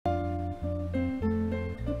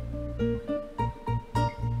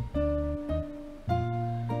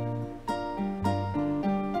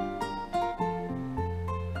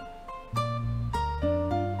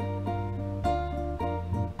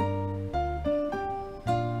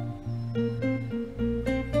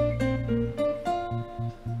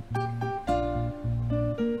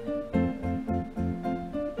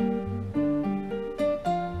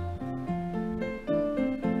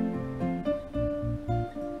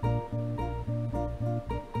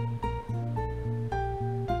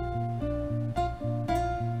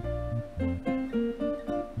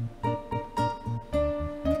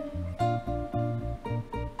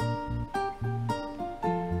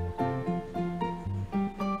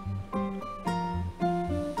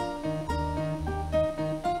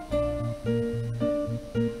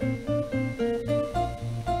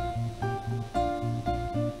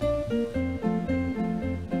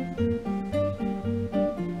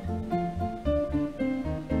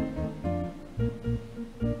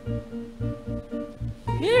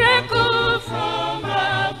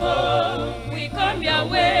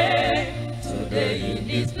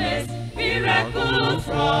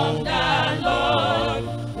from the Lord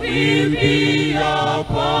will be your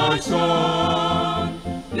portion.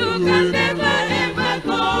 You can never ever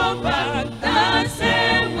go back the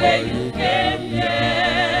same way you came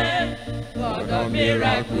here. God of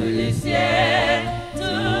miracle is here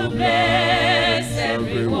to bless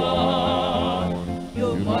everyone.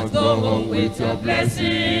 You must go home with your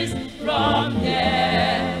blessings from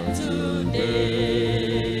here today.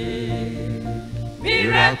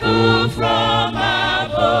 Miracle from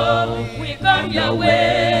above, we come your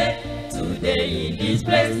way today in this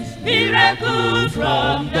place. Miracle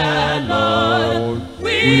from the Lord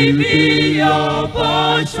will be your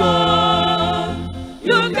portion.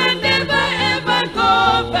 You can never ever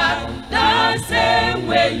go back the same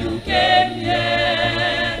way you came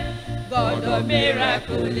here. God of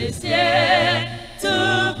miracle is here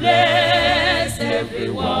to bless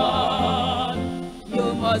everyone.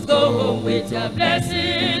 You must go home with your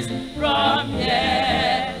blessings from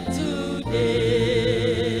here today.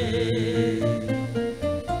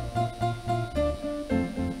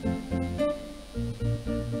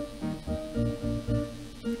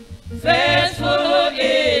 Faithful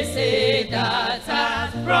is he that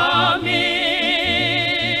has promised.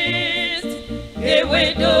 He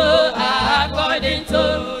will do according to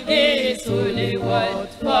his holy word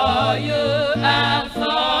for you and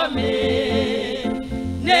for me.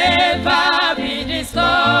 Never be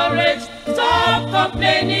discouraged, stop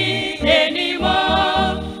complaining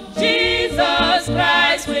anymore. Jesus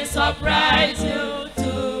Christ will surprise you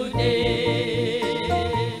today.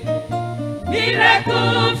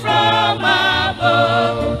 Miracle from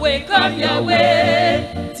above will come your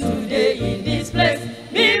way today in this place.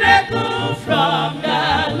 Miracle from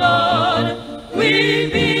the Lord will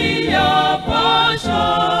be your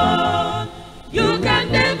portion. You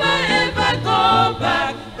can never ever go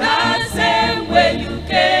back the same way you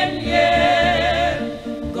came here.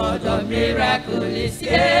 God of miracle is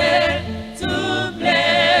here to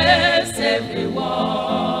bless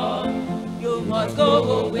everyone. You must go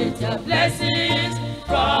home with your blessings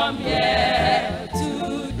from here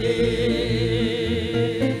today.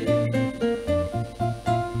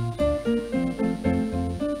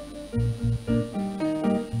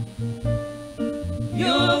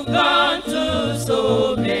 You've gone to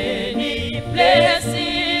so many places,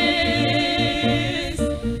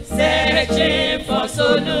 searching for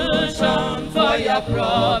solution for your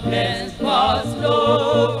problems, but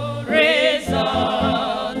no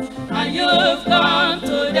result. And you've gone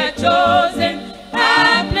to the chosen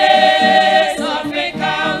a place of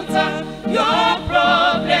encounter. Your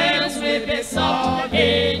problems will be solved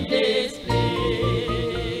in this place.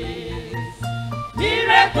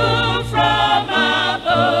 Miracle from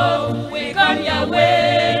above will come your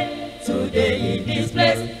way today in this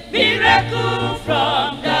place. Miracle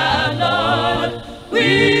from the Lord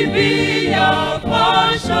will be your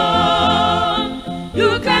portion.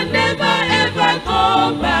 You can never ever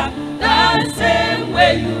go back the same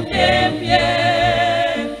way you came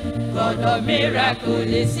here. God of miracle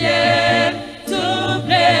is here to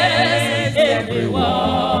bless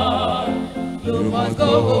everyone. You must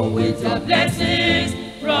go home with your blessings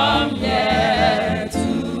from here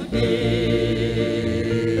today.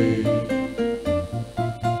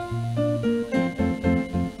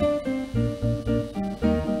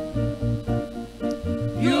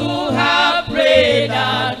 You have prayed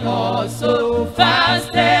and also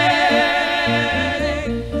fasted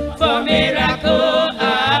for miracle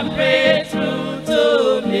and breakthrough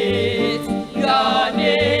to meet your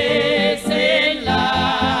needs in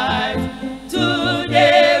life.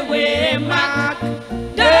 Today we mark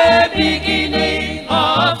the beginning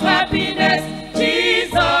of happiness.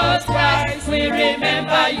 Jesus Christ will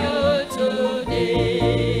remember you today.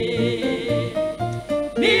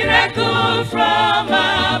 Miracle from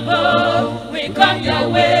above will come your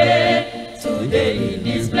way today in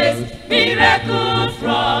this place. Miracle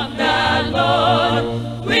from the Lord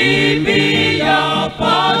will be your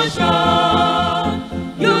portion.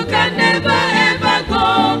 You can never ever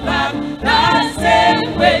go back the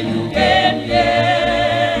same way you came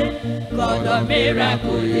here. God of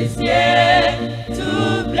miracle is here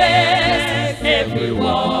to bless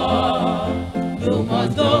everyone. You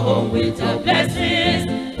must go home with your blessings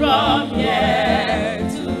from here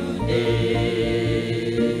today.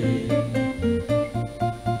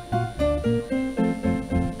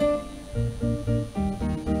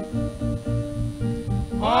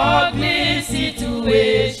 Ugly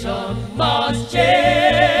situation must change,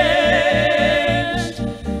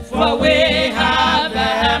 for we have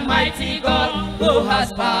a mighty God who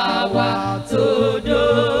has power to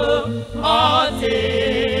do all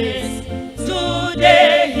things.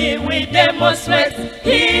 Today he will demonstrate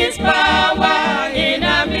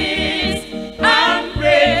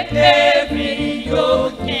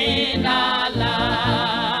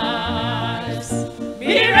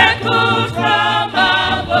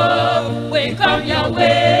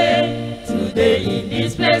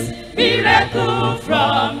this place, miracle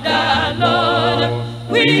from the Lord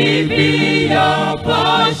will be your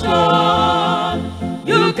portion.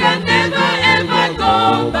 You can never ever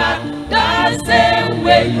go back the same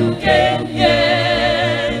way you came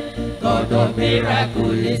here. God of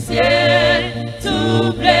miracle is here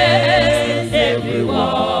to bless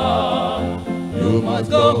everyone. You must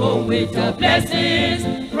go home with your blessings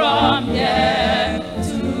from here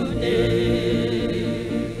today.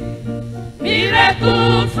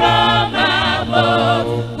 Miracle from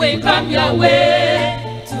above will come your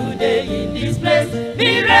way today in this place.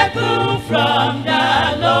 Miracle from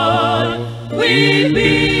the Lord will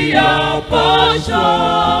be your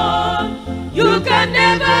portion. You can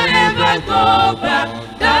never ever go back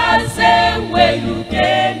the same way you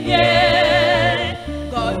came here.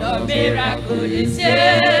 God of miracle is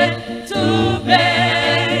here to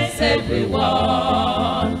bless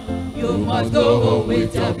everyone. You must go home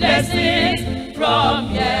with your blessings from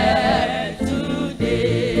here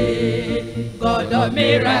today. God of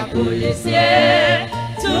miracle is here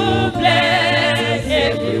to bless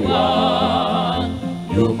everyone.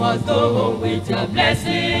 You must go home with your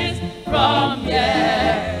blessings from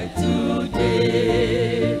here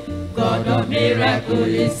today. God of miracle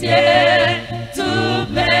is here to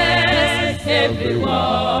bless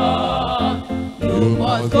everyone. You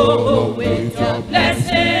must go home with your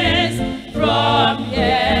blessings from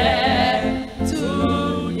here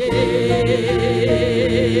today.